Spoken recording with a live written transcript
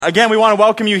Again, we want to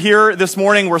welcome you here this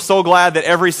morning. We're so glad that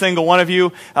every single one of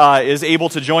you is able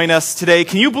to join us today.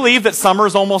 Can you believe that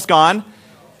summer's almost gone?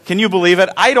 Can you believe it?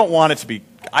 I don't want it to be.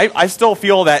 I still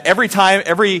feel that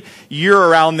every year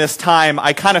around this time,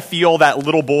 I kind of feel that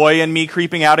little boy in me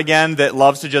creeping out again that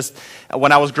loves to just,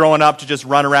 when I was growing up, to just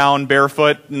run around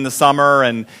barefoot in the summer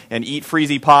and eat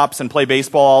Freezy Pops and play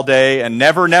baseball all day and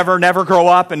never grow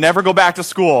up and never go back to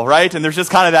school, right? And there's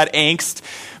just kind of that angst.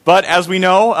 But as we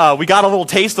know, we got a little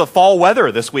taste of fall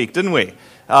weather this week, didn't we?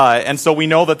 And so we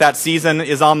know that season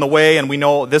is on the way, and we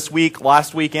know this week,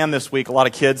 last week, and this week, a lot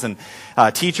of kids and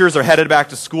teachers are headed back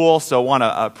to school. So I want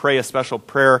to pray a special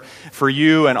prayer for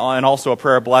you and also a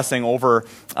prayer of blessing over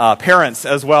parents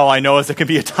as well. I know as it can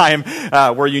be a time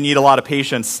where you need a lot of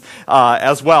patience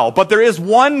as well. But there is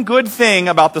one good thing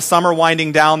about the summer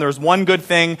winding down. There's one good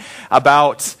thing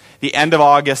about the end of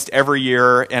August every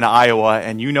year in Iowa,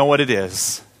 and you know what it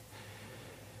is.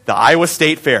 The Iowa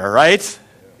State Fair, right?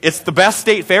 It's the best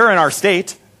state fair in our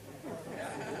state,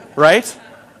 right?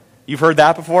 You've heard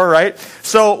that before, right?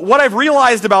 So what I've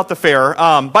realized about the fair,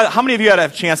 but how many of you had a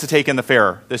chance to take in the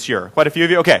fair this year? Quite a few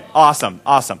of you? Okay, awesome.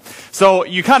 So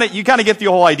you kind of get the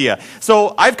whole idea.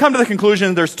 So I've come to the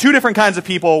conclusion there's two different kinds of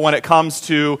people when it comes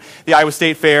to the Iowa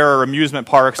State Fair or amusement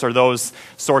parks or those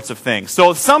sorts of things.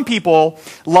 So some people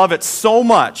love it so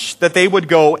much that they would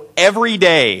go every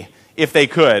day if they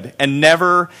could, and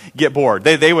never get bored.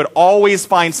 They would always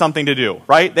find something to do,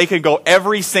 right? They could go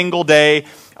every single day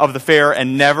of the fair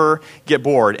and never get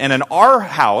bored. And in our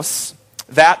house,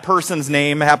 that person's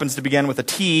name happens to begin with a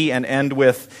T and end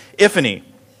with Iphany.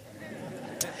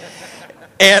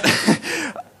 And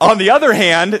on the other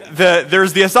hand,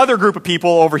 there's this other group of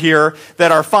people over here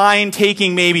that are fine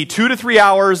taking maybe 2 to 3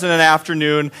 hours in an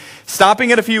afternoon,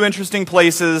 stopping at a few interesting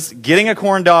places, getting a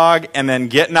corn dog, and then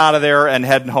getting out of there and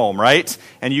heading home, right?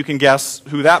 And you can guess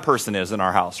who that person is in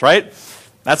our house, right?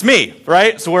 That's me,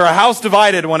 right? So we're a house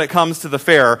divided when it comes to the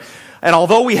fair. And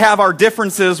although we have our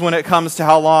differences when it comes to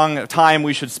how long time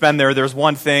we should spend there, there's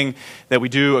one thing that we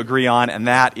do agree on, and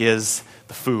that is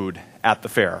the food at the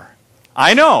fair.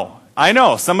 I know.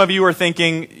 Some of you are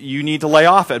thinking you need to lay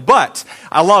off it, but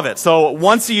I love it. So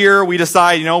once a year we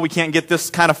decide, we can't get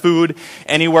this kind of food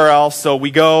anywhere else, so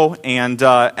we go. And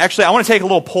actually, I want to take a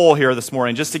little poll here this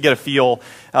morning just to get a feel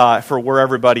for where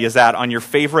everybody is at on your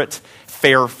favorite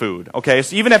fair food. Okay,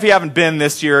 so even if you haven't been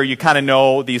this year, you kind of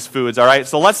know these foods, all right?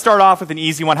 So let's start off with an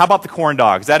easy one. How about the corn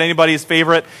dog? Is that anybody's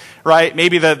favorite, right?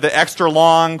 Maybe the extra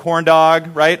long corn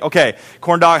dog, right? Okay,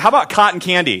 corn dog. How about cotton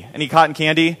candy? Any cotton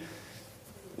candy?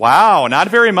 Wow, not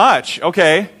very much.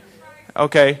 Okay.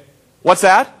 What's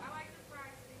that?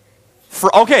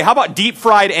 Okay, how about deep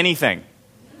fried anything?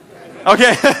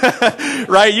 Okay,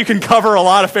 right? You can cover a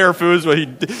lot of fair foods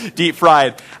with deep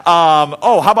fried.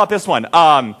 How about this one?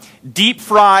 Deep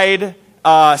fried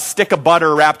stick of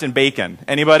butter wrapped in bacon.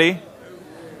 Anybody?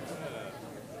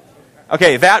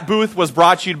 Okay, that booth was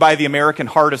brought to you by the American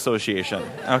Heart Association.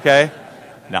 Okay?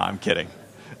 No, I'm kidding.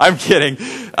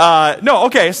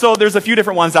 Okay, so there's a few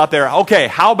different ones out there. Okay,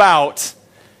 how about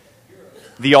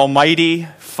the almighty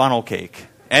funnel cake?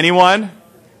 Anyone?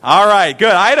 All right,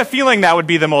 good. I had a feeling that would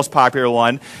be the most popular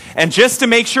one. And just to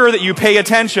make sure that you pay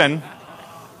attention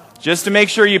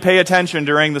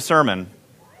during the sermon,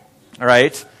 all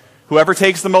right? Whoever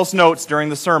takes the most notes during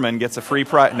the sermon gets a free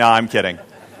prize. No, I'm kidding.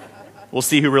 We'll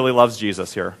see who really loves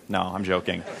Jesus here. No, I'm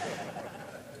joking.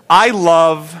 I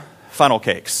love funnel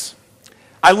cakes.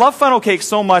 I love funnel cakes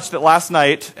so much that last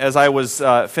night, as I was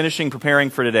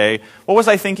preparing for today, what was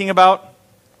I thinking about?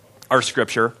 Our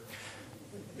scripture.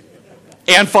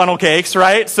 And funnel cakes,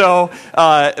 right? So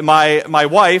my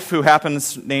wife, who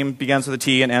name begins with a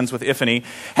T and ends with Iphany,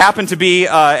 happened to be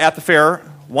at the fair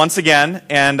once again,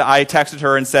 and I texted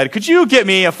her and said, could you get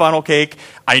me a funnel cake?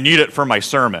 I need it for my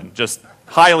sermon. Just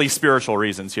highly spiritual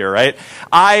reasons here, right?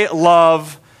 I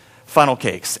love funnel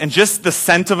cakes. And just the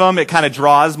scent of them, it kind of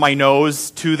draws my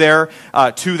nose to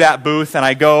that booth, and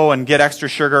I go and get extra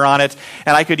sugar on it,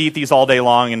 and I could eat these all day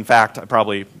long. In fact, I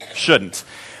probably shouldn't.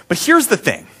 But here's the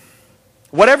thing.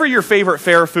 Whatever your favorite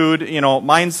fair food,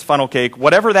 mine's funnel cake,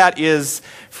 whatever that is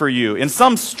for you, in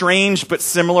some strange but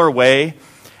similar way,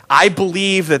 I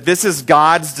believe that this is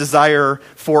God's desire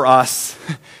for us,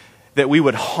 that we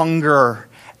would hunger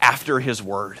after His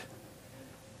Word.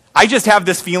 I just have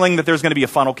this feeling that there's going to be a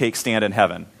funnel cake stand in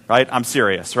heaven, right? I'm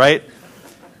serious, right?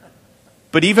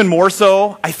 But even more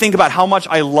so, I think about how much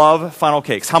I love funnel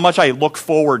cakes, how much I look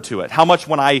forward to it, how much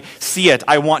when I see it,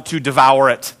 I want to devour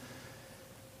it.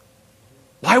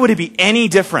 Why would it be any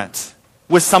different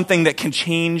with something that can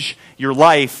change your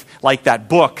life like that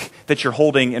book that you're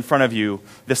holding in front of you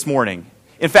this morning?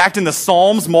 In fact, in the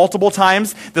Psalms, multiple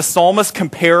times, the psalmists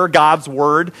compare God's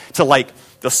word to like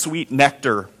the sweet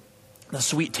nectar, the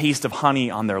sweet taste of honey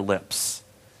on their lips.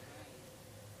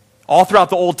 All throughout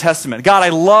the Old Testament, God, I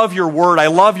love your word. I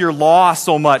love your law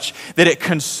so much that it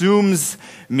consumes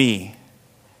me.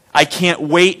 I can't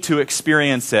wait to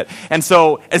experience it. And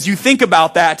so as you think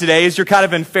about that today, as you're kind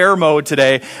of in fair mode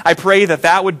today, I pray that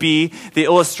that would be the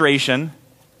illustration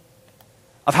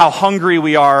of how hungry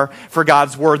we are for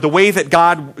God's word, the way that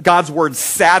God's word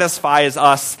satisfies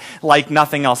us like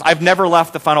nothing else. I've never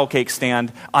left the funnel cake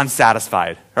stand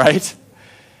unsatisfied, right?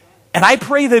 And I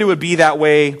pray that it would be that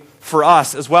way for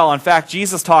us as well. In fact,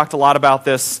 Jesus talked a lot about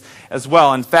this as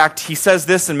well. In fact, he says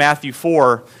this in Matthew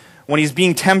 4 when he's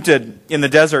being tempted in the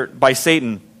desert by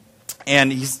Satan.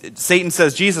 And Satan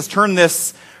says, Jesus, turn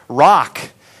this rock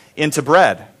into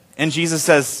bread. And Jesus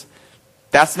says,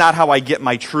 that's not how I get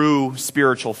my true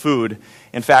spiritual food.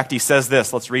 In fact, he says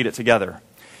this. Let's read it together.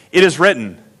 It is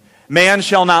written, man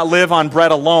shall not live on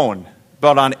bread alone,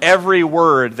 but on every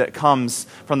word that comes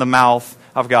from the mouth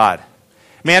of God.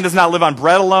 Man does not live on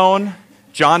bread alone.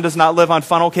 John does not live on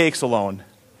funnel cakes alone.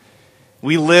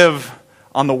 We live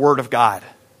on the word of God.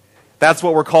 That's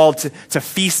what we're called to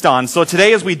feast on. So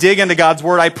today as we dig into God's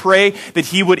word, I pray that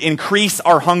he would increase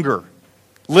our hunger.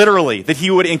 Literally, that he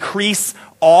would increase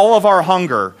all of our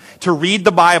hunger to read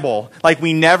the Bible like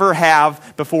we never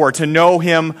have before, to know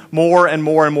him more and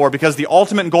more and more, because the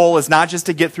ultimate goal is not just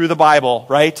to get through the Bible,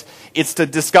 right? It's to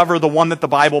discover the one that the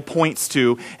Bible points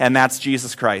to, and that's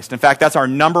Jesus Christ. In fact, that's our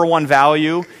number one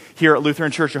value here at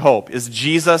Lutheran Church of Hope, is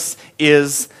Jesus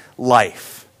is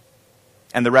life.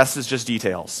 And the rest is just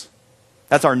details.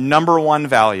 That's our number one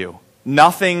value.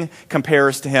 Nothing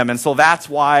compares to him. And so that's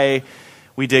why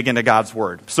we dig into God's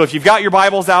word. So if you've got your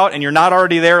Bibles out and you're not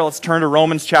already there, let's turn to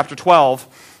Romans chapter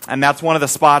 12. And that's one of the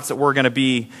spots that we're going to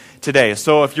be today.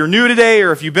 So if you're new today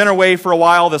or if you've been away for a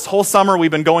while, this whole summer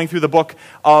we've been going through the book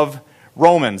of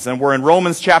Romans. And we're in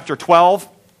Romans chapter 12.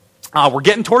 We're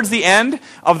getting towards the end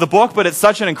of the book, but it's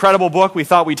such an incredible book, we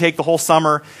thought we'd take the whole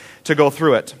summer to go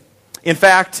through it. In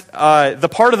fact, the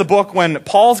part of the book when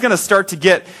Paul's going to start to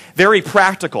get very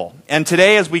practical. And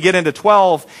today as we get into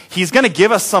 12, he's going to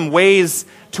give us some ways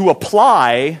to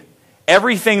apply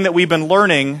everything that we've been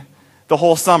learning the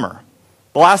whole summer.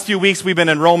 The last few weeks we've been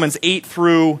in Romans 8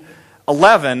 through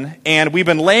 11, and we've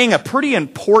been laying a pretty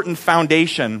important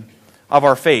foundation of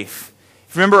our faith.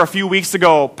 If you remember a few weeks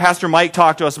ago, Pastor Mike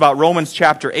talked to us about Romans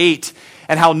chapter 8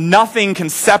 and how nothing can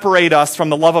separate us from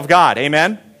the love of God.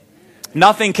 Amen?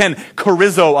 Nothing can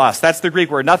chorizo us. That's the Greek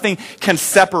word. Nothing can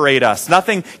separate us.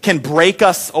 Nothing can break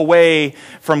us away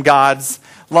from God's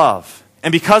love.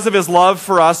 And because of his love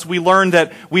for us, we learned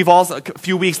that a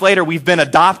few weeks later, we've been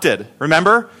adopted.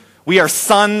 Remember? We are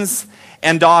sons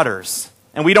and daughters.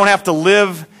 And we don't have to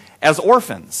live as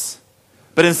orphans.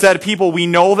 But instead, people, we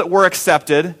know that we're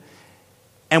accepted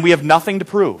and we have nothing to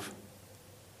prove.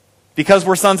 Because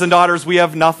we're sons and daughters, we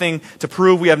have nothing to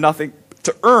prove. We have nothing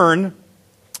to earn,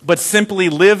 but simply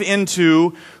live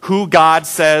into who God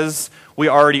says we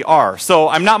already are. So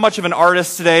I'm not much of an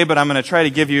artist today, but I'm going to try to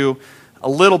give you a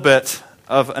little bit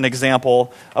of an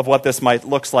example of what this might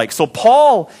look like. So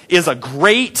Paul is a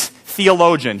great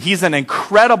theologian. He's an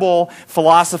incredible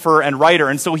philosopher and writer,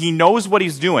 and so he knows what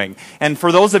he's doing. And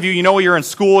for those of you, you're in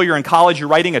school, you're in college, you're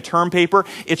writing a term paper,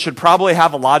 it should probably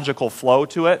have a logical flow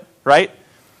to it, right?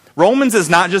 Romans is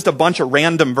not just a bunch of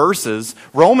random verses.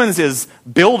 Romans is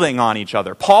building on each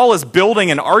other. Paul is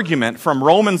building an argument from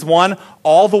Romans 1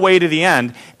 all the way to the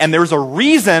end, and there's a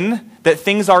reason that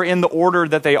things are in the order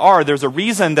that they are. There's a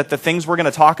reason that the things we're going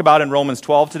to talk about in Romans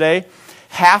 12 today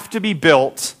have to be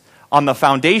built on the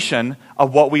foundation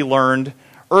of what we learned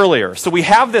earlier. So we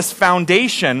have this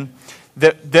foundation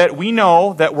that we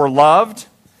know that we're loved,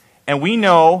 and we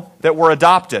know that we're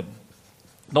adopted.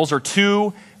 Those are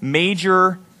two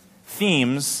major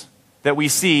themes that we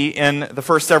see in the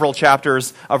first several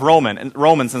chapters of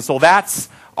Romans. And so that's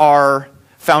our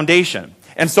foundation.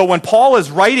 And so when Paul is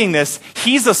writing this,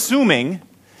 he's assuming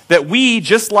that we,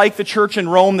 just like the church in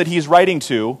Rome that he's writing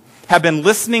to, have been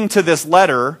listening to this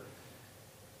letter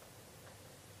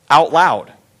out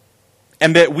loud.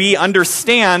 And that we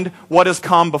understand what has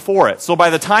come before it. So by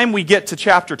the time we get to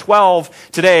chapter 12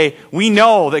 today, we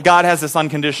know that God has this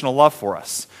unconditional love for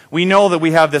us. We know that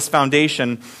we have this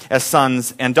foundation as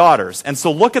sons and daughters. And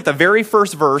so look at the very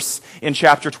first verse in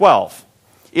chapter 12.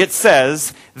 It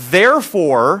says,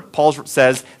 therefore, Paul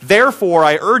says, therefore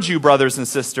I urge you, brothers and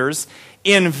sisters,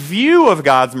 in view of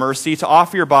God's mercy, to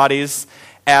offer your bodies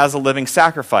as a living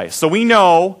sacrifice. So we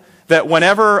know that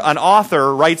whenever an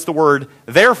author writes the word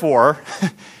therefore,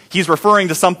 he's referring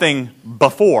to something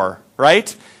before,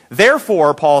 right?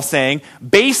 Therefore, Paul's saying,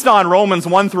 based on Romans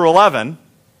 1 through 11,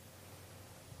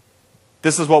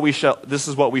 this is what we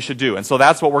should do. And so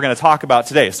that's what we're going to talk about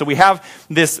today. So we have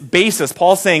this basis.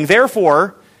 Paul's saying,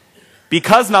 therefore,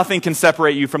 because nothing can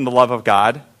separate you from the love of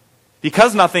God,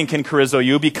 because nothing can charizo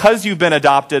you, because you've been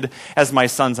adopted as my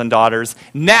sons and daughters,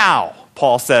 now,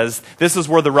 Paul says, this is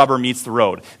where the rubber meets the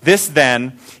road. This,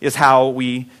 then, is how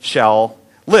we shall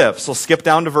live. So skip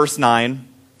down to verse 9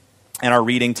 and our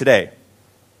reading today.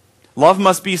 Love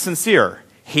must be sincere.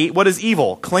 Hate what is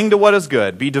evil. Cling to what is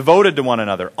good. Be devoted to one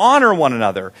another. Honor one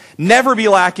another. Never be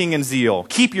lacking in zeal.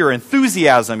 Keep your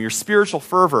enthusiasm, your spiritual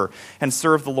fervor, and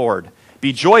serve the Lord.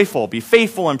 Be joyful. Be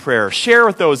faithful in prayer. Share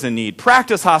with those in need.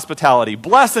 Practice hospitality.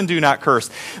 Bless and do not curse.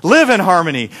 Live in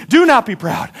harmony. Do not be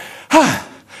proud.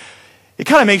 It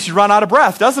kind of makes you run out of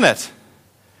breath, doesn't it?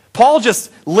 Paul just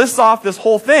lists off this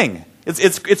whole thing.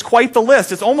 It's quite the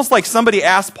list. It's almost like somebody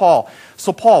asked Paul,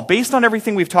 so Paul, based on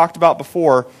everything we've talked about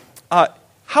before,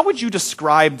 how would you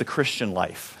describe the Christian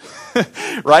life?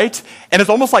 Right? And it's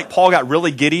almost like Paul got really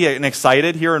giddy and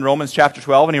excited here in Romans chapter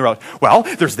 12, and he wrote, well,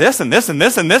 there's this and this and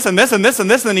this and this and this and this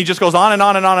and this, and then he just goes on and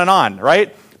on and on and on,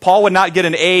 right? Paul would not get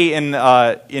an A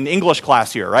in English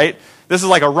class here, right? This is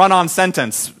like a run-on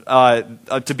sentence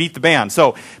to beat the band.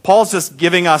 So Paul's just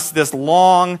giving us this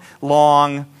long,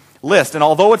 long list. And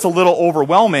although it's a little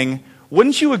overwhelming,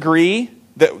 wouldn't you agree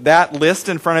that that list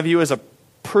in front of you is a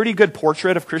pretty good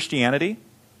portrait of Christianity?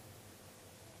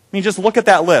 I mean, just look at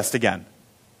that list again.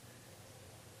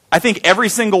 I think every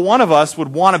single one of us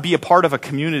would want to be a part of a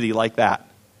community like that,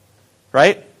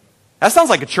 right? That sounds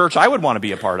like a church I would want to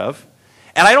be a part of.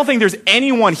 And I don't think there's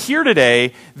anyone here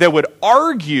today that would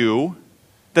argue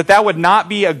that that would not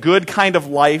be a good kind of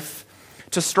life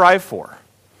to strive for.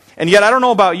 And yet, I don't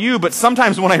know about you, but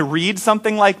sometimes when I read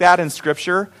something like that in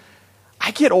Scripture,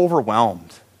 I get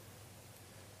overwhelmed.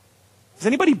 Is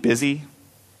anybody busy?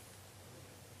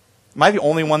 Am I the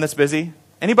only one that's busy?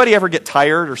 Anybody ever get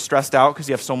tired or stressed out because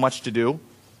you have so much to do?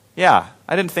 Yeah,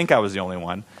 I didn't think I was the only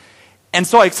one. And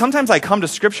so sometimes I come to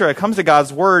Scripture, I come to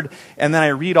God's Word, and then I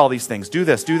read all these things. Do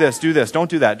this, do this, do this, don't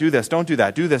do that, do this, don't do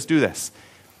that, do this, do this.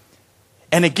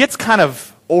 And it gets kind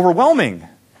of overwhelming,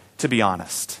 to be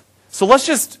honest. So let's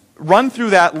just run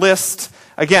through that list.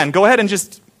 Again, go ahead and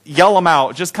just yell them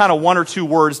out, just kind of one or two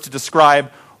words to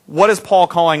describe what is Paul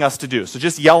calling us to do. So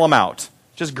just yell them out.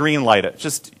 Just green light it.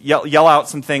 Just yell out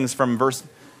some things from verse.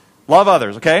 Love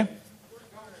others, okay?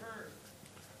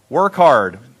 Work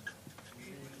hard.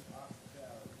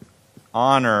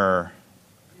 Honor.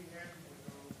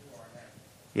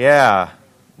 Yeah.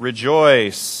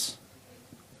 Rejoice.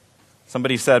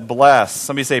 Somebody said bless.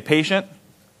 Somebody say patient.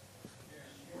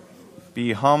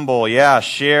 Be humble. Yeah.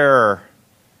 Share.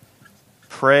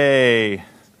 Pray.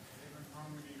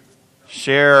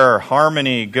 Share.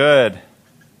 Harmony. Good.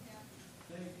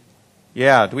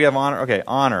 Yeah. Do we have honor? Okay.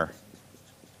 Honor.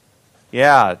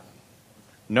 Yeah.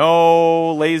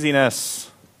 No laziness.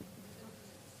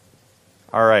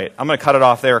 All right. I'm going to cut it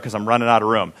off there because I'm running out of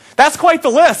room. That's quite the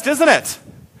list, isn't it?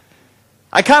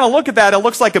 I kind of look at that. It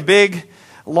looks like a big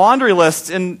laundry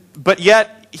list. But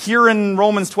yet, here in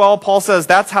Romans 12, Paul says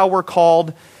that's how we're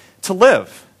called to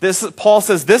live. Paul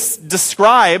says this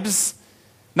describes,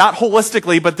 not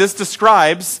holistically, but this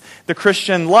describes the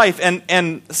Christian life.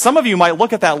 And some of you might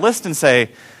look at that list and say,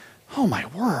 oh my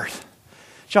word,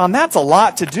 John, that's a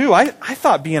lot to do. I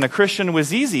thought being a Christian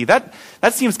was easy. That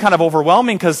seems kind of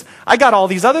overwhelming because I got all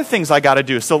these other things I got to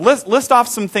do. So list off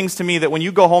some things to me that when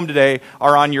you go home today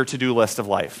are on your to-do list of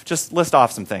life. Just list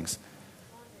off some things.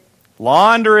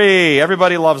 Laundry.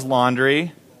 Everybody loves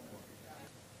laundry.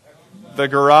 The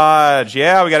garage.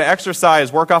 Yeah, we got to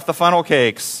exercise, work off the funnel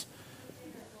cakes.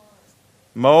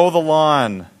 Mow the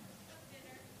lawn.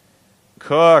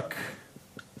 Cook.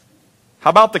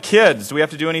 How about the kids? Do we have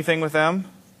to do anything with them?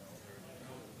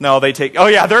 No, they're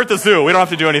at the zoo. We don't have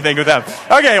to do anything with them.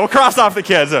 Okay, we'll cross off the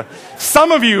kids.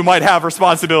 Some of you might have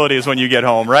responsibilities when you get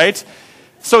home, right?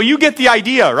 So you get the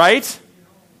idea, right?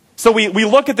 So we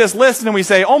look at this list and we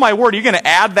say, oh my word, are you going to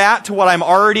add that to what I'm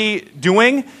already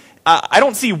doing? I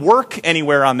don't see work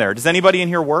anywhere on there. Does anybody in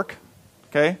here work?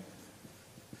 Okay.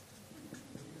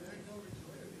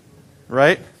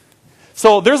 Right?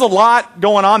 So there's a lot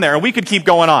going on there, and we could keep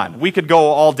going on. We could go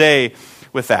all day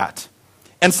with that.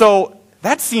 And so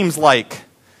that seems like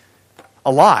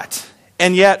a lot.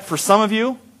 And yet, for some of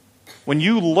you, when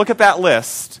you look at that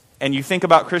list and you think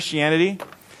about Christianity,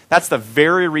 that's the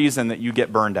very reason that you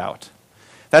get burned out.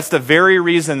 That's the very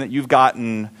reason that you've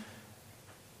gotten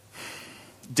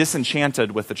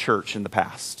disenchanted with the church in the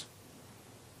past.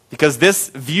 Because this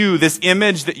view, this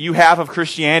image that you have of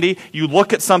Christianity, you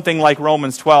look at something like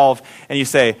Romans 12 and you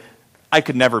say, I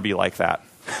could never be like that.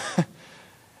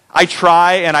 I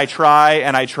try and I try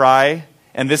and I try,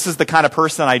 and this is the kind of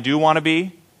person I do want to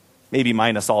be, maybe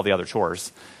minus all the other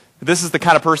chores. This is the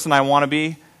kind of person I want to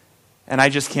be, and I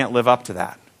just can't live up to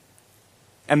that.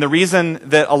 And the reason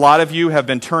that a lot of you have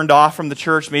been turned off from the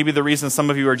church, maybe the reason some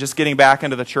of you are just getting back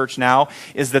into the church now,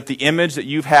 is that the image that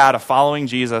you've had of following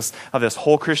Jesus, of this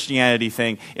whole Christianity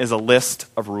thing, is a list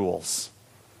of rules,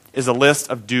 is a list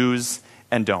of do's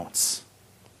and don'ts.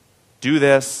 Do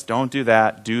this, don't do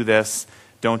that, do this,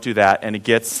 don't do that, and it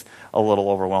gets a little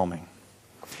overwhelming.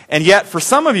 And yet, for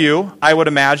some of you, I would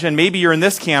imagine, maybe you're in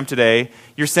this camp today,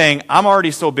 you're saying, I'm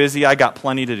already so busy, I got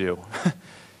plenty to do.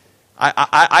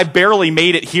 I barely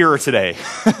made it here today,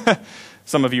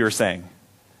 some of you are saying.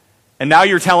 And now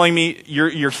you're telling me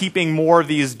you're heaping more of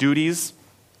these duties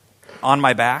on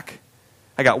my back.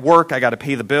 I got work, I got to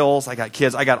pay the bills, I got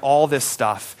kids, I got all this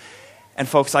stuff. And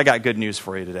folks, I got good news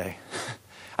for you today.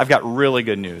 I've got really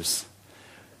good news.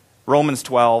 Romans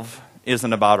 12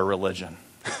 isn't about a religion.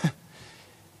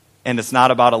 And it's not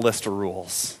about a list of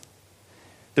rules.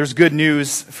 There's good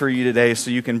news for you today so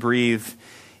you can breathe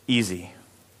easy.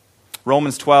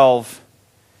 Romans 12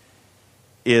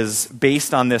 is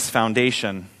based on this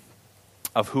foundation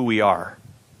of who we are.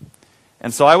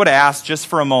 And so I would ask just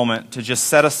for a moment to just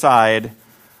set aside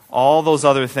all those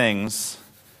other things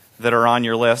that are on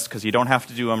your list, because you don't have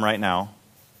to do them right now.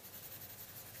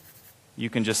 You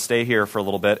can just stay here for a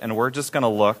little bit, and we're just going to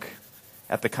look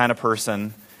at the kind of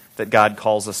person that God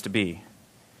calls us to be.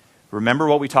 Remember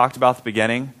what we talked about at the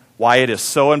beginning? Why it is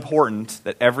so important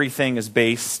that everything is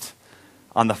based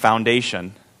on the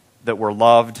foundation that we're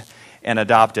loved and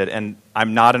adopted. And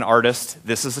I'm not an artist.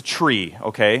 This is a tree,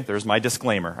 okay? There's my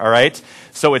disclaimer, all right?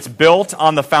 So it's built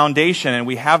on the foundation, and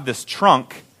we have this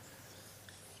trunk.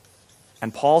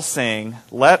 And Paul's saying,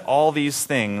 let all these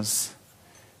things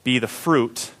be the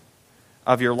fruit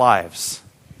of your lives.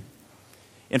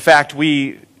 In fact,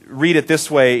 we read it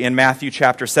this way in Matthew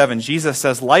chapter 7. Jesus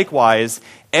says, likewise,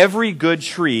 every good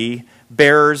tree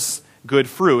bears good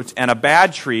fruit, and a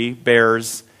bad tree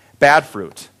bears bad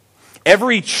fruit.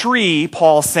 Every tree,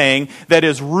 Paul's saying, that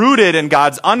is rooted in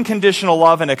God's unconditional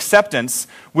love and acceptance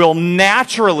will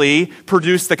naturally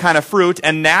produce the kind of fruit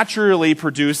and naturally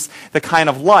produce the kind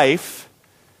of life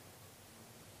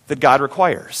that God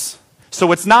requires.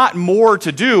 So it's not more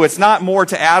to do. It's not more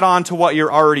to add on to what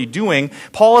you're already doing.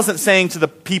 Paul isn't saying to the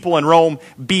people in Rome,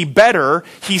 be better.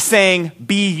 He's saying,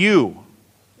 be you.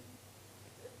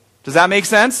 Does that make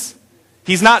sense?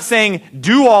 He's not saying,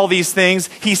 do all these things.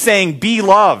 He's saying, be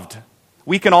loved.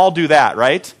 We can all do that,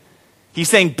 right? He's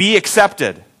saying, be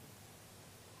accepted.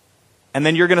 And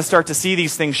then you're going to start to see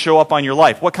these things show up on your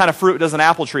life. What kind of fruit does an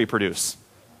apple tree produce?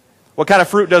 What kind of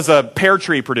fruit does a pear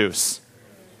tree produce?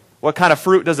 What kind of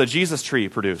fruit does a Jesus tree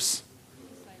produce?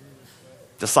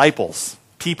 Disciples.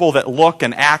 People that look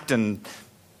and act and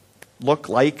look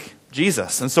like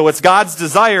Jesus. And so it's God's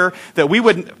desire that we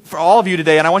would, for all of you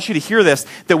today, and I want you to hear this,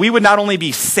 that we would not only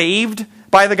be saved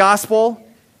by the gospel,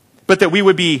 but that we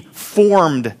would be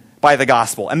formed by the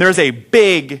gospel. And there's a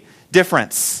big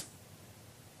difference.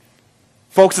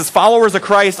 Folks, as followers of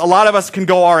Christ, a lot of us can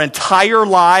go our entire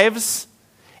lives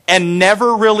and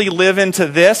never really live into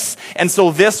this, and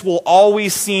so this will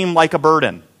always seem like a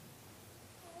burden.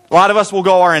 A lot of us will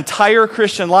go our entire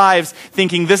Christian lives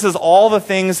thinking this is all the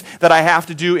things that I have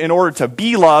to do in order to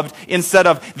be loved, instead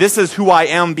of this is who I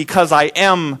am because I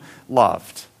am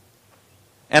loved.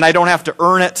 And I don't have to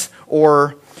earn it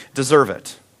or deserve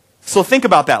it. So think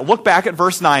about that. Look back at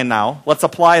verse 9 now. Let's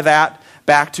apply that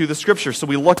back to the scripture so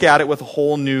we look at it with a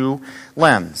whole new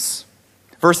lens.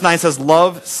 Verse 9 says,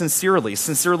 love sincerely.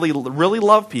 Sincerely really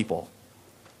love people.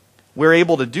 We're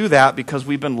able to do that because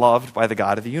we've been loved by the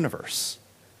God of the universe.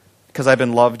 Because I've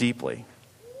been loved deeply.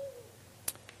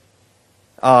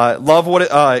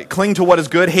 Cling to what is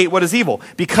good, hate what is evil.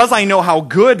 Because I know how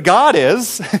good God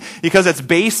is, because it's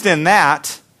based in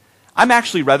that, I'm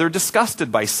actually rather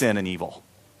disgusted by sin and evil.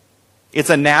 It's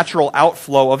a natural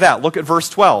outflow of that. Look at verse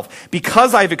 12.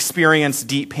 Because I've experienced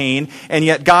deep pain, and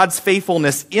yet God's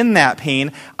faithfulness in that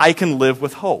pain, I can live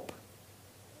with hope.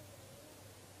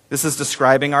 This is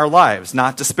describing our lives,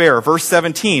 not despair. Verse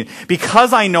 17,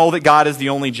 because I know that God is the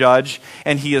only judge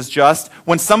and he is just,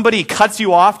 when somebody cuts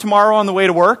you off tomorrow on the way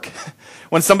to work,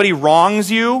 when somebody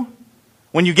wrongs you,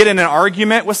 when you get in an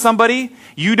argument with somebody,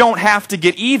 you don't have to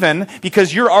get even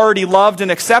because you're already loved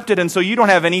and accepted, and so you don't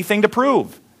have anything to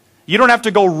prove. You don't have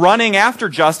to go running after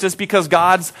justice because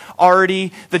God's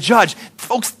already the judge.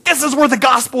 Folks, this is where the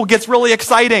gospel gets really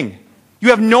exciting.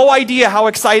 You have no idea how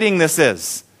exciting this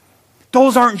is.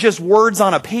 Those aren't just words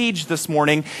on a page this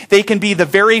morning. They can be the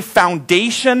very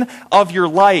foundation of your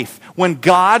life. When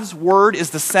God's word is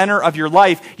the center of your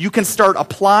life, you can start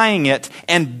applying it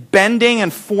and bending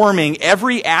and forming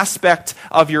every aspect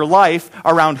of your life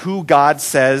around who God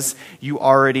says you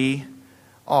already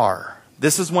are.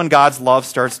 This is when God's love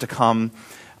starts to come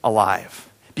alive.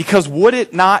 Because would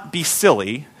it not be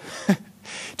silly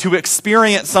to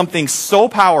experience something so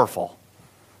powerful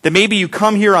that maybe you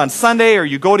come here on Sunday or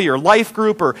you go to your life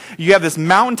group or you have this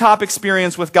mountaintop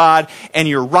experience with God and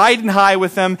you're riding high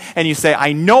with Him and you say,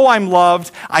 I know I'm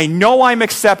loved, I know I'm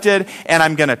accepted, and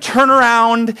I'm going to turn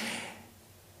around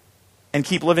and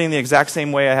keep living the exact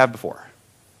same way I have before.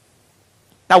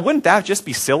 Now, wouldn't that just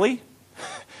be silly?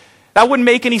 That wouldn't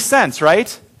make any sense,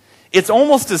 right? It's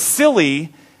almost as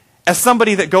silly as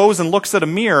somebody that goes and looks at a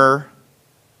mirror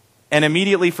and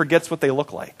immediately forgets what they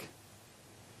look like.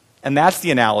 And that's the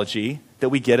analogy that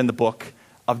we get in the book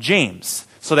of James.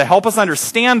 So to help us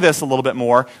understand this a little bit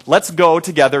more, let's go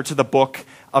together to the book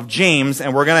of James,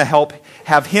 and we're going to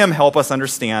have him help us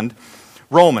understand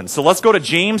Romans. So let's go to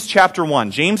James chapter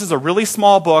 1. James is a really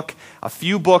small book, a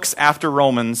few books after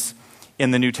Romans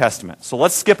in the New Testament. So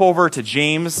let's skip over to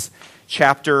James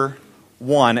chapter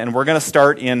 1, and we're going to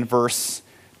start in verse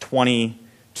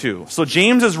 22. So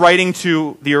James is writing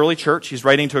to the early church. He's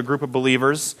writing to a group of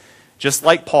believers, just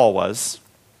like Paul was.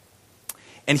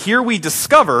 And here we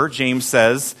discover, James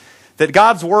says, that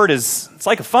God's word it's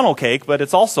like a funnel cake, but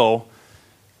it's also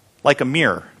like a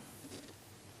mirror.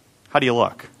 How do you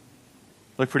look?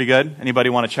 Look pretty good? Anybody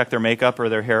want to check their makeup or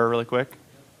their hair really quick?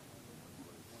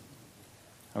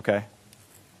 Okay.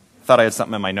 Thought I had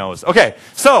something in my nose. Okay,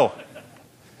 so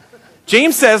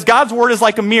James says God's word is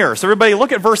like a mirror. So everybody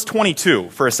look at verse 22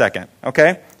 for a second,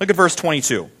 okay? Look at verse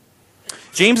 22.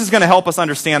 James is going to help us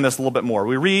understand this a little bit more.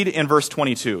 We read in verse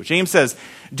 22. James says,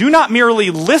 do not merely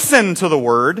listen to the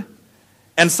word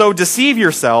and so deceive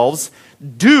yourselves.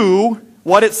 Do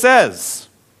what it says.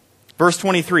 Verse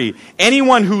 23.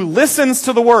 Anyone who listens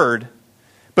to the word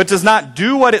but does not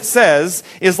do what it says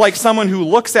is like someone who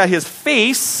looks at his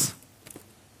face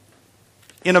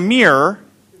in a mirror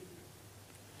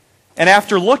and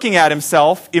after looking at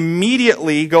himself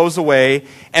immediately goes away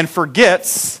and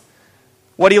forgets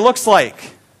what he looks like.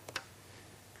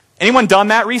 Anyone done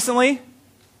that recently?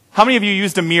 How many of you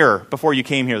used a mirror before you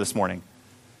came here this morning?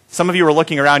 Some of you were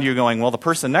looking around you going, well, the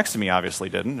person next to me obviously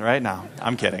didn't, right? No,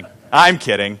 I'm kidding. I'm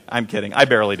kidding. I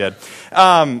barely did.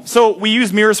 So we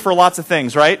use mirrors for lots of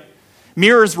things, right?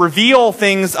 Mirrors reveal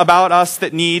things about us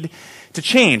that need to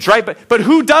change, right? But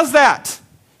who does that?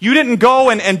 You didn't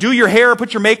go and do your hair,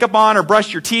 put your makeup on, or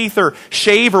brush your teeth, or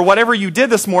shave, or whatever you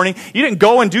did this morning. You didn't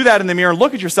go and do that in the mirror and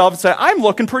look at yourself and say, I'm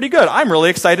looking pretty good. I'm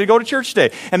really excited to go to church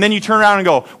today. And then you turn around and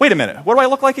go, wait a minute, what do I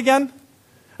look like again?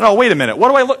 No, wait a minute, what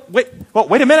do I look,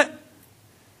 wait a minute.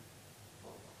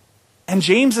 And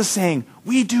James is saying,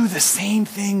 we do the same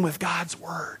thing with God's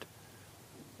word.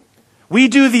 We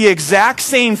do the exact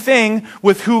same thing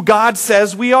with who God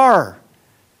says we are.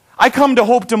 I come to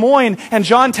Hope Des Moines, and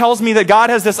John tells me that God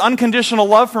has this unconditional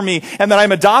love for me, and that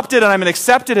I'm adopted and I'm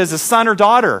accepted as a son or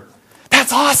daughter.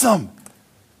 That's awesome.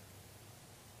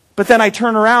 But then I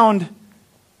turn around,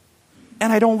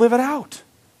 and I don't live it out.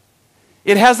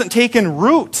 It hasn't taken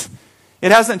root.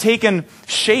 It hasn't taken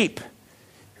shape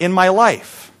in my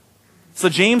life. So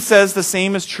James says the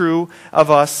same is true of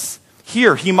us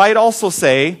here. He might also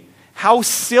say, how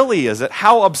silly is it,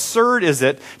 how absurd is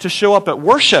it to show up at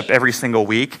worship every single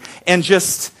week and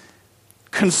just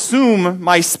consume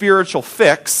my spiritual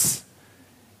fix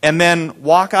and then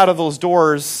walk out of those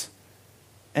doors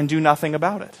and do nothing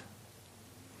about it?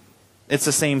 It's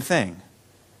the same thing.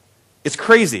 It's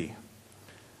crazy.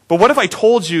 But what if I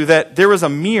told you that there was a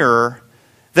mirror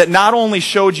that not only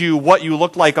showed you what you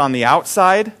looked like on the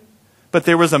outside, but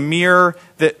there was a mirror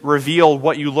that revealed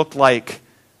what you looked like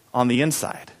on the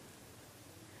inside?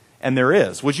 And there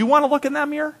is. Would you want to look in that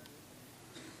mirror?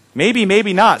 Maybe,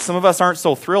 maybe not. Some of us aren't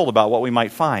so thrilled about what we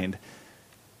might find.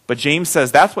 But James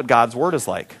says that's what God's word is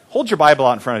like. Hold your Bible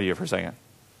out in front of you for a second.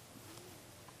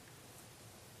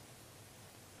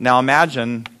 Now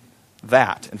imagine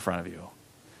that in front of you.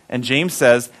 And James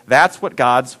says that's what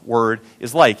God's word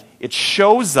is like. It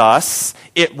shows us,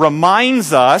 it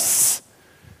reminds us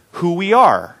who we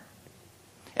are.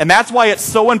 And that's why it's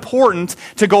so important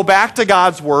to go back to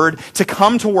God's word, to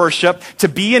come to worship, to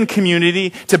be in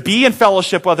community, to be in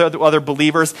fellowship with other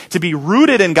believers, to be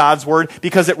rooted in God's word,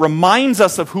 because it reminds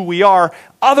us of who we are.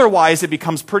 Otherwise, it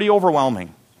becomes pretty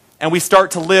overwhelming. And we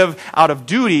start to live out of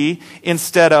duty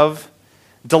instead of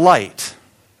delight.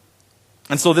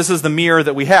 And so this is the mirror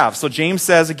that we have. So James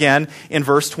says again in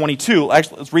verse 22,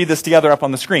 actually, let's read this together up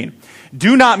on the screen.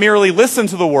 Do not merely listen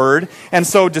to the word and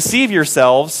so deceive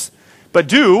yourselves, but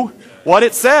do what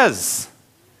it says.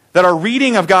 That our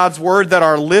reading of God's word, that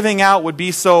our living out would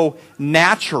be so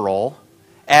natural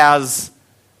as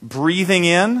breathing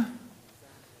in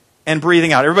and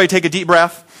breathing out. Everybody take a deep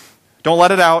breath. Don't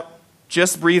let it out.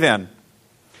 Just breathe in.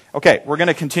 Okay, we're going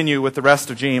to continue with the rest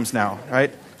of James now,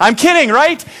 right? I'm kidding,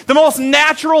 right? The most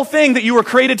natural thing that you were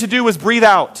created to do is breathe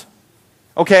out.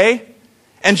 Okay?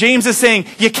 And James is saying,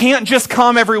 you can't just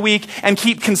come every week and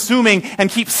keep consuming and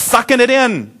keep sucking it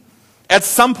in. At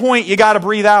some point, you got to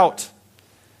breathe out.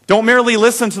 Don't merely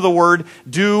listen to the word,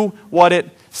 do what it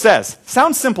says.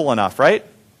 Sounds simple enough, right?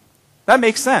 That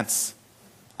makes sense.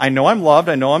 I know I'm loved,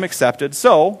 I know I'm accepted,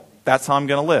 so that's how I'm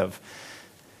going to live.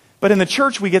 But in the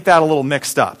church, we get that a little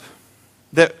mixed up.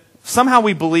 That somehow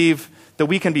we believe that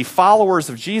we can be followers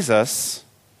of Jesus,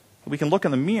 we can look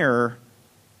in the mirror,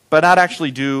 but not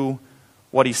actually do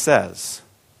what he says.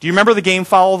 Do you remember the game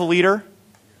Follow the Leader?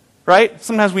 Right?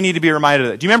 Sometimes we need to be reminded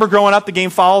of that. Do you remember growing up the game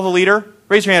Follow the Leader?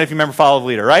 Raise your hand if you remember Follow the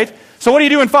Leader, right? So what do you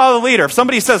do in Follow the Leader? If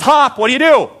somebody says hop, what do you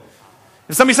do?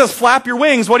 If somebody says flap your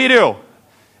wings, what do you do?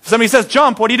 If somebody says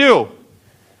jump, what do you do?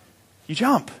 You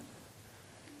jump.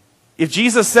 If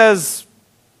Jesus says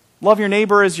love your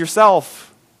neighbor as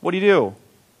yourself, what do you do?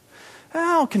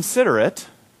 Well, consider it.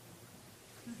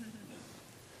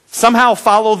 Somehow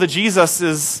follow the Jesus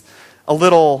is a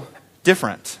little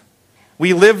different.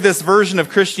 We live this version of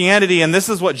Christianity, and this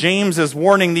is what James is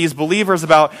warning these believers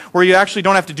about, where you actually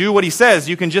don't have to do what he says.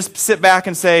 You can just sit back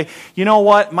and say, you know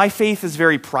what? My faith is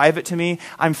very private to me.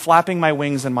 I'm flapping my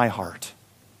wings in my heart.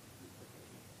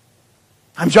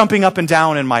 I'm jumping up and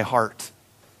down in my heart.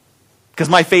 Because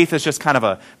my faith is just kind of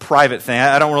a private thing.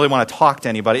 I don't really want to talk to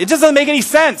anybody. It just doesn't make any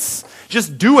sense.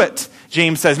 Just do it,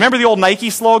 James says. Remember the old Nike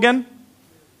slogan?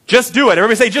 Just do it.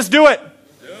 Everybody say, just do it.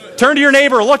 Turn to your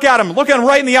neighbor, look at him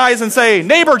right in the eyes and say,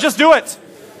 neighbor, just do it.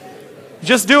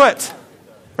 Just do it.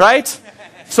 Right?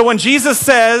 So when Jesus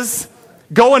says,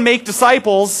 go and make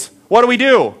disciples, what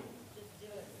do?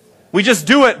 We just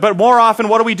do it, but more often,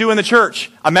 what do we do in the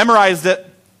church? I memorized it.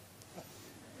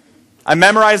 I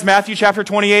memorized Matthew chapter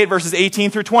 28, verses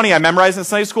 18 through 20. I memorized it in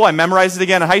Sunday school. I memorized it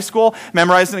again in high school.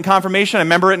 Memorized it in confirmation. I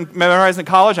memorized it in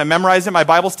college. I memorized it in my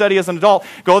Bible study as an adult.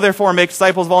 Go therefore and make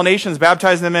disciples of all nations,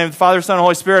 baptizing them in the name of the Father, Son, and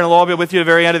Holy Spirit, and the Lord will be with you to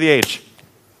the very end of the age.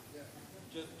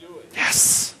 Just do it.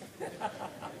 Yes.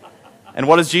 And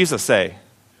what does Jesus say?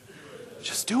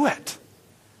 Just do it.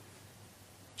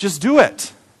 Just do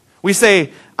it. We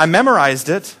say, I memorized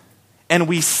it, and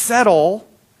we settle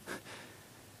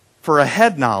for a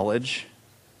head knowledge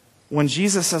when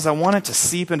Jesus says, I want it to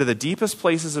seep into the deepest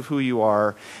places of who you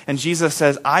are. And Jesus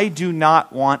says, I do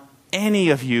not want any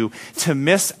of you to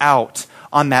miss out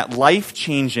on that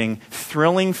life-changing,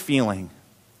 thrilling feeling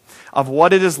of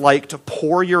what it is like to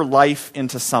pour your life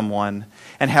into someone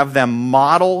and have them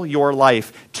model your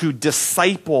life, to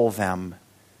disciple them,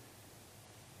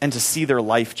 and to see their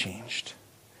life changed.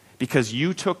 Because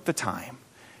you took the time,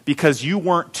 because you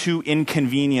weren't too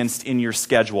inconvenienced in your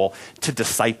schedule to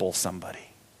disciple somebody.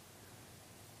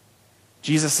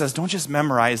 Jesus says, don't just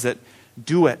memorize it,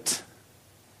 do it.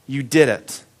 You did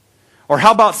it. Or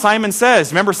how about Simon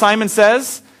Says? Remember Simon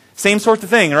Says? Same sort of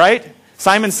thing, right?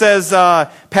 Simon says,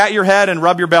 pat your head and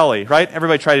rub your belly, right?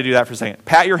 Everybody try to do that for a second.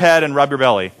 Pat your head and rub your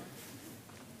belly.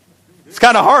 It's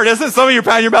kind of hard, isn't it? Some of you are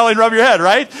patting your belly and rub your head,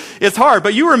 right? It's hard,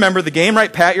 but you remember the game,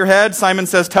 right? Pat your head. Simon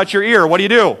says, touch your ear. What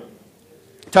do?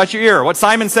 Touch your ear. What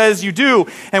Simon says, you do.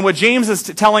 And what James is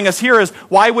telling us here is,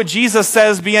 why would Jesus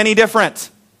says be any different?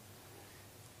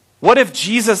 What if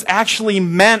Jesus actually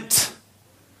meant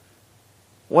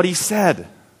what he said?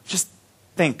 Just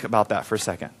think about that for a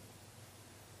second.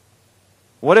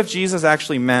 What if Jesus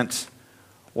actually meant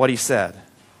what he said?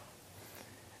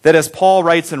 That as Paul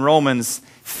writes in Romans,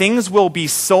 things will be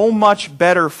so much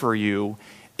better for you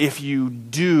if you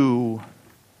do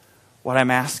what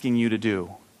I'm asking you to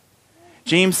do.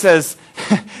 James says,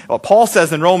 well, Paul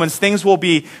says in Romans, things will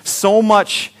be so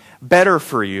much better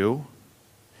for you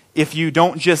if you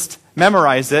don't just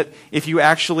memorize it, if you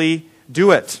actually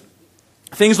do it.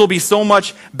 Things will be so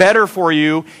much better for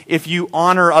you if you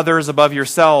honor others above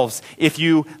yourselves, if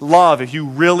you love, if you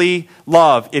really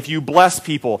love, if you bless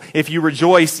people, if you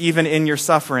rejoice even in your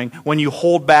suffering, when you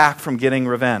hold back from getting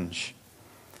revenge.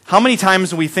 How many times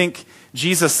do we think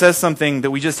Jesus says something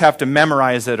that we just have to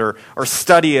memorize it or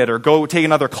study it or go take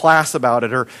another class about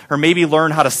it or maybe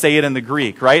learn how to say it in the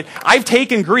Greek, right? I've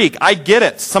taken Greek. I get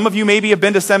it. Some of you maybe have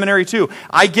been to seminary too.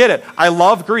 I get it. I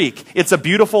love Greek. It's a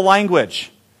beautiful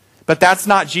language. But that's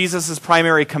not Jesus'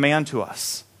 primary command to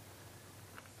us.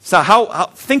 So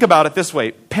think about it this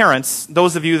way. Parents,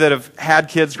 those of you that have had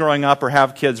kids growing up or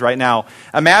have kids right now,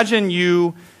 imagine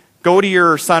you go to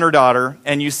your son or daughter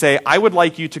and you say, I would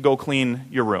like you to go clean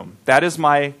your room. That is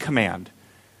my command.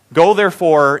 Go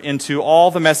therefore into all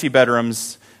the messy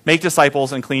bedrooms, make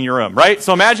disciples, and clean your room, right?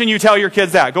 So imagine you tell your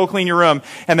kids that, go clean your room,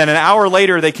 and then an hour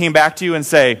later they came back to you and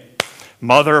say,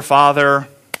 Mother, Father,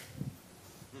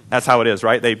 that's how it is,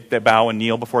 right? They bow and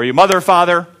kneel before you. Mother,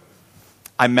 Father,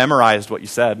 I memorized what you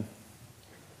said.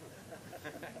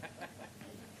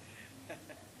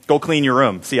 Go clean your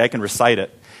room. See, I can recite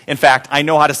it. In fact, I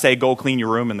know how to say go clean your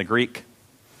room in the Greek.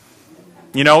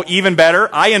 You know, even better,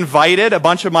 I invited a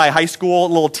bunch of my high school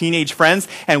little teenage friends,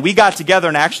 and we got together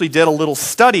and actually did a little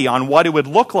study on what it would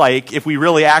look like if we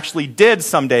really actually did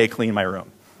someday clean my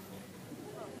room.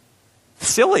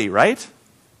 Silly, right?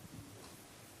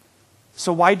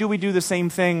 So why do we do the same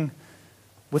thing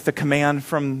with the command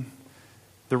from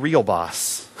the real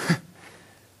boss?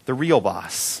 The real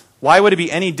boss. Why would it be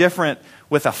any different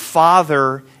with a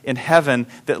Father in heaven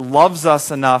that loves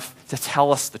us enough to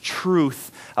tell us the truth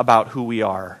about who we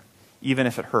are, even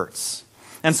if it hurts?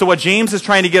 And so what James is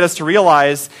trying to get us to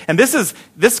realize, and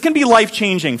this can be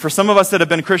life-changing for some of us that have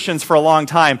been Christians for a long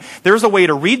time. There's a way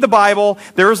to read the Bible.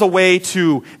 There's a way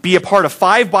to be a part of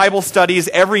 5 Bible studies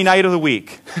every night of the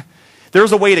week.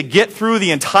 There's a way to get through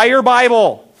the entire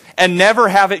Bible and never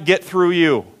have it get through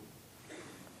you.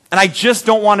 And I just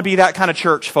don't want to be that kind of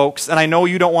church, folks, and I know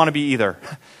you don't want to be either.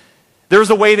 There's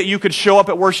a way that you could show up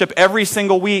at worship every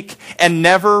single week and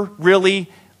never really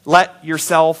let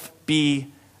yourself be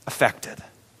affected.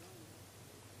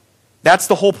 That's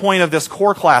the whole point of this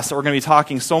core class that we're going to be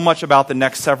talking so much about the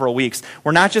next several weeks.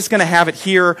 We're not just going to have it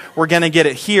here, we're going to get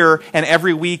it here, and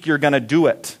every week you're going to do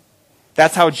it.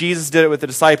 That's how Jesus did it with the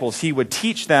disciples. He would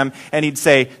teach them, and he'd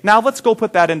say, now let's go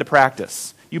put that into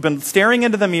practice. You've been staring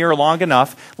into the mirror long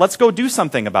enough. Let's go do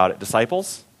something about it,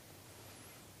 disciples.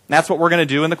 And that's what we're going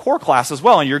to do in the core class as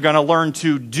well. And you're going to learn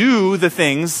to do the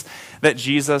things that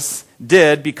Jesus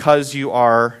did because you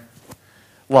are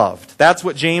loved. That's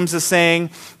what James is saying.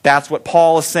 That's what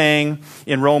Paul is saying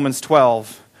in Romans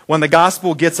 12. When the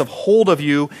gospel gets a hold of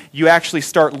you, you actually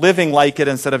start living like it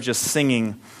instead of just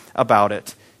singing about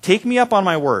it. Take me up on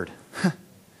my word.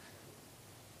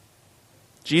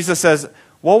 Jesus says,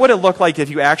 what would it look like if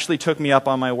you actually took me up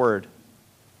on my word?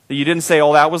 That you didn't say,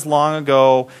 oh, that was long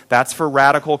ago. That's for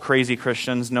radical, crazy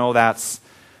Christians. No, that's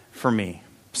for me.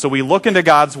 So we look into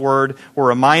God's word, we're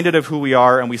reminded of who we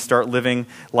are, and we start living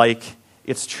like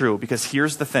it's true. Because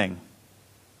here's the thing.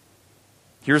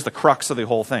 Here's the crux of the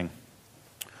whole thing.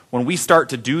 When we start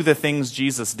to do the things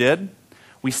Jesus did,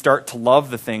 we start to love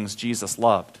the things Jesus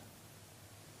loved.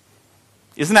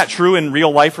 Isn't that true in real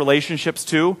life relationships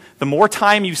too? The more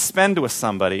time you spend with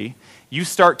somebody, you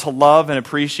start to love and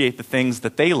appreciate the things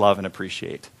that they love and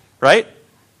appreciate, right?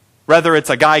 Whether it's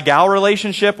a guy-gal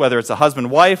relationship, whether it's a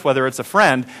husband-wife, whether it's a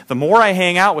friend, the more I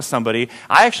hang out with somebody,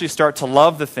 I actually start to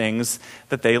love the things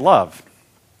that they love.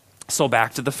 So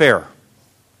back to the fair.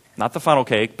 Not the funnel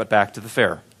cake, but back to the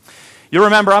fair. You'll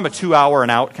remember I'm a 2-hour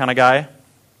and out kind of guy,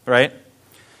 right?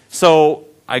 So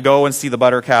I go and see the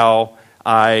butter cow,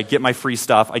 I get my free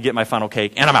stuff, I get my funnel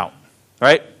cake, and I'm out,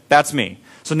 right? That's me.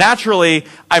 So naturally,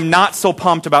 I'm not so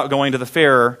pumped about going to the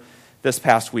fair this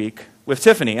past week with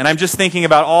Tiffany. And I'm just thinking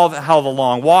about how the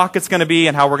long walk it's going to be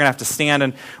and how we're going to have to stand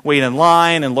and wait in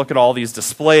line and look at all these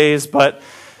displays. But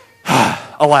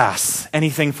alas,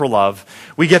 anything for love.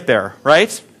 We get there,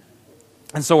 right?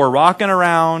 And so we're rocking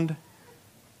around,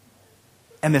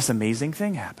 and this amazing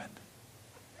thing happened.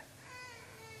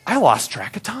 I lost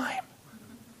track of time.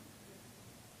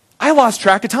 I lost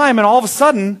track of time, and all of a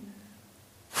sudden,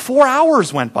 4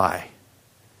 hours went by.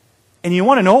 And you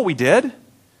want to know what we did?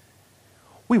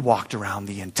 We walked around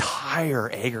the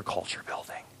entire agriculture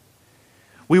building.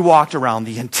 We walked around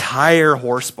the entire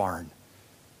horse barn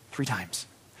 3 times.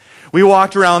 We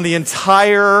walked around the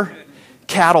entire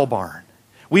cattle barn.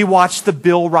 We watched the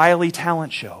Bill Riley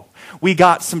talent show. We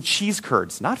got some cheese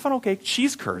curds, not funnel cake,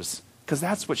 cheese curds, because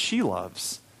that's what she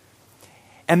loves.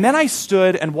 And then I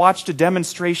stood and watched a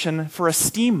demonstration for a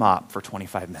steam mop for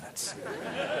 25 minutes.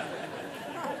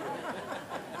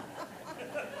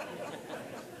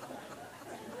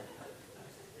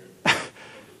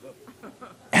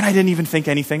 And I didn't even think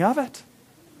anything of it.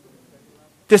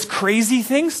 This crazy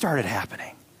thing started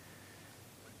happening.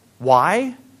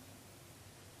 Why?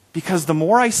 Because the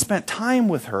more I spent time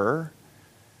with her,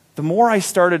 the more I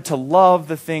started to love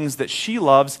the things that she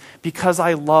loves because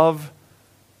I love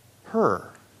her.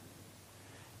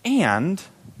 And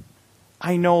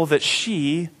I know that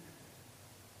she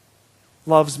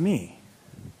loves me.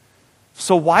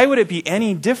 So why would it be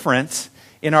any different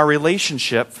in our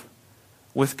relationship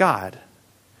with God.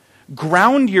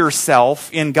 Ground yourself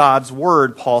in God's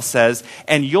word, Paul says,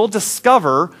 and you'll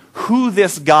discover who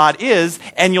this God is,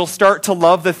 and you'll start to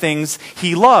love the things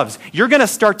he loves. You're going to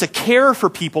start to care for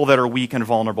people that are weak and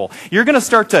vulnerable. You're going to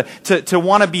start to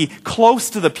want to be close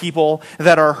to the people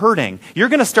that are hurting. You're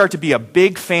going to start to be a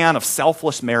big fan of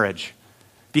selfless marriage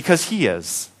because he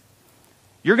is.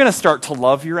 You're going to start to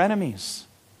love your enemies,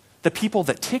 the people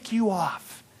that tick you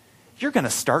off. You're going to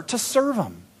start to serve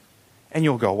them. And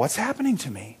you'll go, what's happening to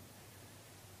me?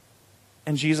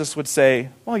 And Jesus would say,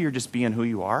 well, you're just being who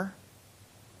you are.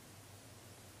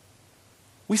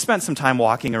 We spent some time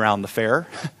walking around the fair,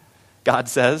 God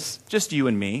says, just you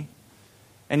and me.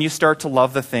 And you start to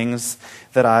love the things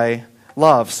that I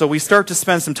love. So we start to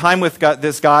spend some time with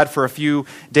this God for a few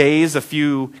days, a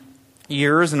few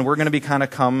years, and we're going to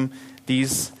become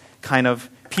these kind of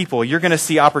people. You're going to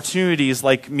see opportunities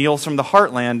like Meals from the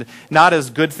Heartland, not as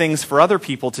good things for other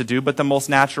people to do, but the most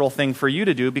natural thing for you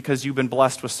to do because you've been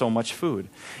blessed with so much food.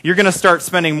 You're going to start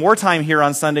spending more time here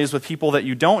on Sundays with people that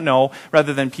you don't know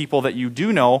rather than people that you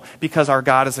do know, because our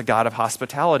God is a God of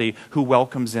hospitality who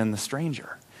welcomes in the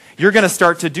stranger. You're going to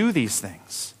start to do these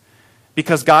things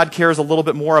because God cares a little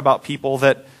bit more about people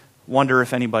that wonder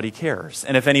if anybody cares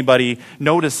and if anybody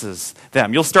notices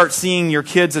them. You'll start seeing your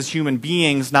kids as human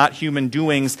beings, not human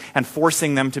doings, and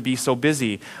forcing them to be so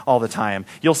busy all the time.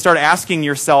 You'll start asking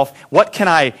yourself, what can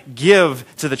I give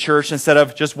to the church instead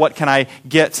of just what can I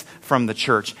get from the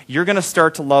church? You're going to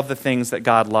start to love the things that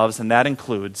God loves, and that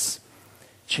includes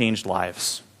changed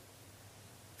lives.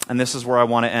 And this is where I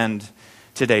want to end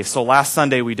today. So last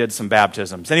Sunday we did some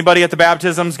baptisms. Anybody at the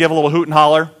baptisms give a little hoot and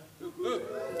holler?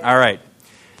 All right.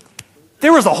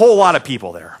 There was a whole lot of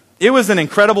people there. It was an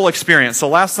incredible experience. So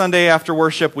last Sunday after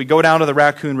worship, we go down to the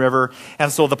Raccoon River.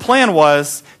 And so the plan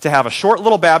was to have a short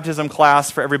little baptism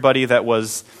class for everybody that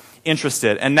was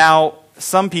interested. And now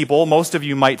some people, most of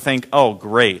you might think, oh,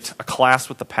 great, a class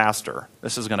with the pastor.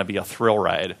 This is going to be a thrill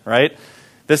ride, right?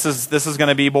 This is going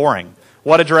to be boring.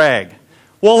 What a drag.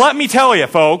 Well, let me tell you,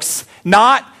 folks,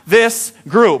 not this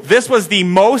group. This was the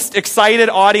most excited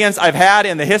audience I've had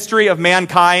in the history of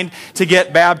mankind to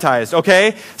get baptized,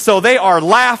 okay? So they are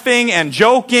laughing and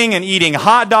joking and eating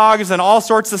hot dogs and all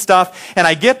sorts of stuff. And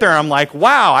I get there and I'm like,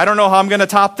 wow, I don't know how I'm going to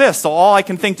top this. So all I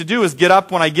can think to do is get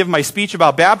up when I give my speech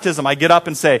about baptism. I get up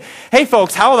and say, hey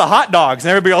folks, how are the hot dogs? And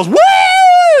everybody goes,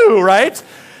 woo, right?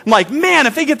 I'm like, man,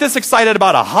 if they get this excited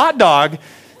about a hot dog,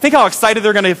 think how excited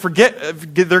they're going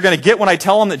to get when I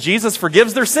tell them that Jesus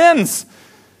forgives their sins.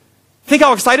 Think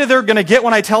how excited they're going to get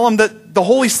when I tell them that the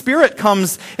Holy Spirit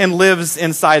comes and lives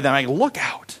inside them. I go, look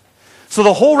out. So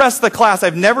the whole rest of the class,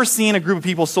 I've never seen a group of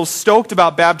people so stoked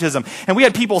about baptism. And we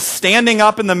had people standing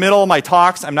up in the middle of my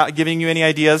talks. I'm not giving you any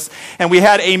ideas. And we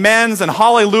had amens and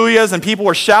hallelujahs, and people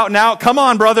were shouting out, come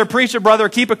on, brother, preach it, brother,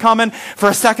 keep it coming. For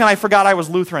a second, I forgot I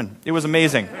was Lutheran. It was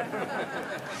amazing.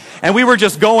 And we were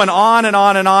just going on and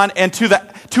on and on. And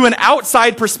to an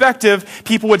outside perspective,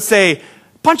 people would say,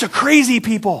 bunch of crazy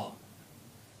people.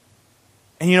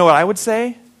 And you know what I would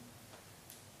say?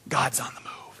 God's on the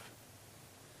move.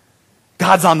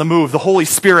 God's on the move. The Holy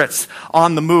Spirit's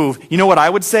on the move. You know what I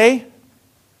would say?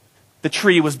 The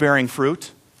tree was bearing fruit.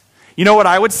 You know what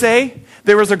I would say?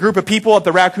 There was a group of people at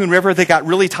the Raccoon River that got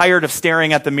really tired of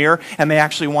staring at the mirror, and they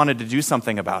actually wanted to do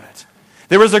something about it.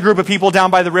 There was a group of people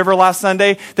down by the river last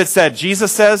Sunday that said,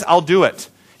 Jesus says, I'll do it.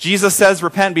 Jesus says,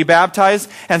 repent, be baptized,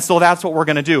 and so that's what we're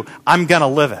going to do. I'm going to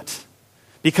live it.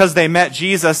 Because they met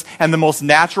Jesus, and the most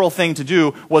natural thing to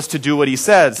do was to do what he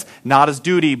says, not as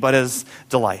duty, but as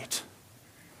delight.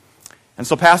 And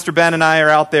so Pastor Ben and I are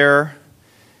out there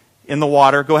in the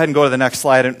water. Go ahead and go to the next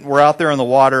slide. And we're out there in the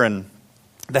water, and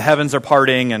the heavens are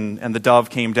parting, and the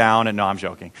dove came down. And no, I'm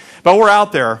joking. But we're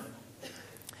out there,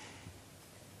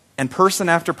 and person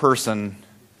after person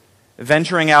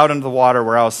venturing out into the water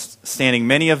where I was standing,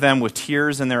 many of them with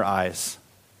tears in their eyes,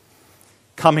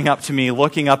 coming up to me,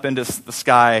 looking up into the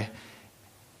sky.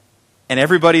 And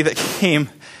everybody that came,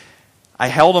 I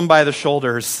held them by the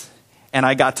shoulders, and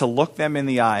I got to look them in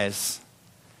the eyes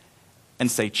and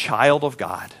say, child of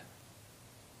God,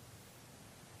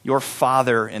 your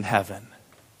Father in heaven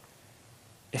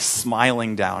is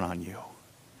smiling down on you.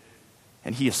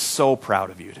 And he is so proud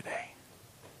of you today.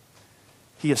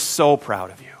 He is so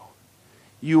proud of you.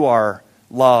 You are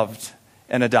loved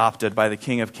and adopted by the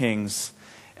King of Kings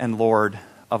and Lord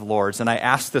of Lords. And I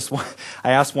asked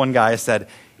one guy, I said,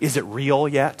 is it real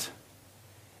yet?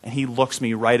 And he looks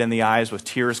me right in the eyes with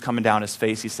tears coming down his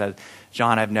face. He said,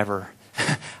 John, I've never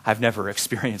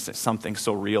experienced something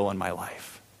so real in my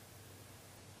life.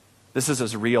 This is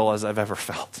as real as I've ever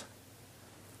felt.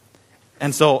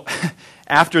 And so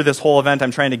after this whole event, I'm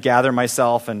trying to gather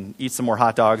myself and eat some more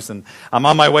hot dogs, and I'm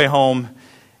on my way home,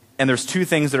 and there's two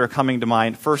things that are coming to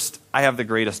mind. First, I have the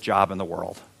greatest job in the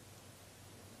world.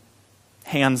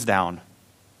 Hands down.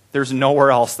 There's nowhere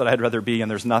else that I'd rather be,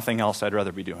 and there's nothing else I'd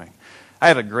rather be doing. I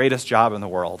have the greatest job in the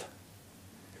world.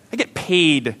 I get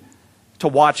paid to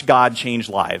watch God change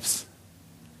lives.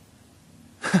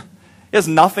 It has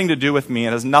nothing to do with me.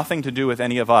 It has nothing to do with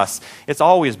any of us. It's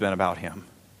always been about him.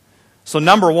 So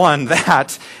number one,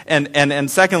 that.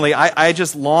 And secondly, I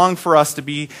just long for us to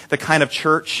be the kind of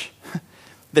church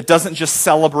that doesn't just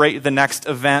celebrate the next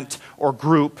event or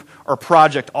group or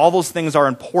project. All those things are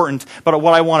important, but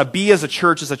what I want to be as a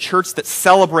church is a church that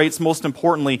celebrates, most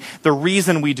importantly, the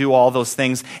reason we do all those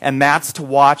things, and that's to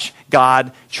watch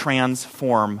God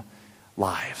transform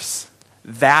lives.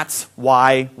 That's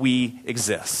why we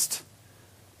exist.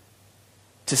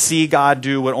 To see God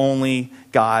do what only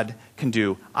God can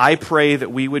do. I pray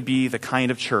that we would be the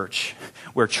kind of church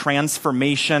where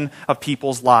transformation of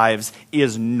people's lives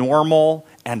is normal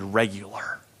and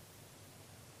regular.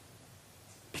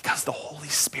 Because the Holy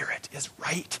Spirit is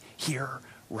right here,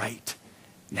 right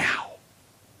now.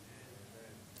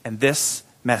 And this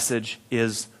message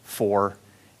is for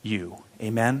you.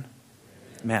 Amen?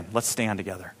 Amen. Let's stand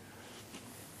together.